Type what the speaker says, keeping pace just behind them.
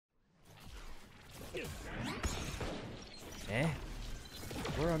Eh?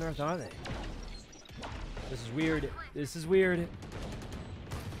 Where on earth are they? This is weird. This is weird.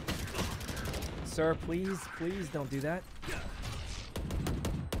 Sir, please, please don't do that.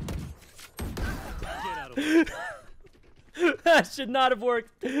 That should not have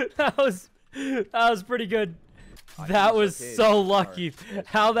worked. That was pretty good. That was so lucky.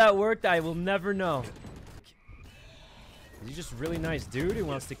 How that worked, I will never know. Is he just a really nice dude who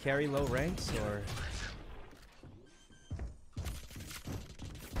wants to carry low ranks, or?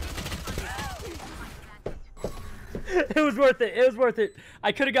 It was worth it. It was worth it.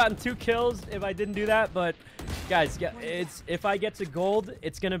 I could have gotten 2 kills if I didn't do that, but guys, if I get to gold,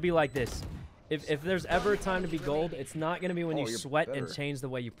 it's gonna be like this. If there's ever a time to be gold, it's not gonna be when you sweat and change the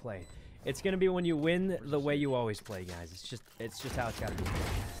way you play. It's gonna be when you win the way you always play, guys. It's just how it's gotta be.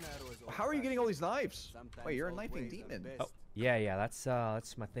 How are you getting all these knives? Wait, you're a knifing demon. Oh, yeah, that's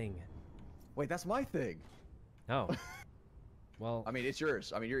my thing. Wait, that's my thing. Oh. Well, I mean, it's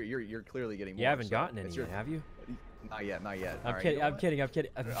yours. I mean, you're clearly getting more. You haven't gotten any yet, have you? Not yet, not yet. I'm kidding. I'm kidding.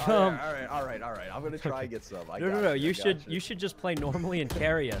 All right. I'm gonna try and get some. No. You should just play normally and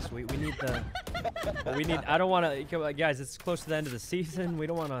carry us. We need the. I don't want to. Guys, it's close to the end of the season. We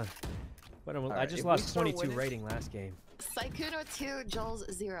don't want to. I just lost 22 rating last game. Sykkuno 2,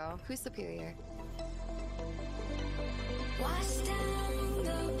 Jollz 0. Who's superior?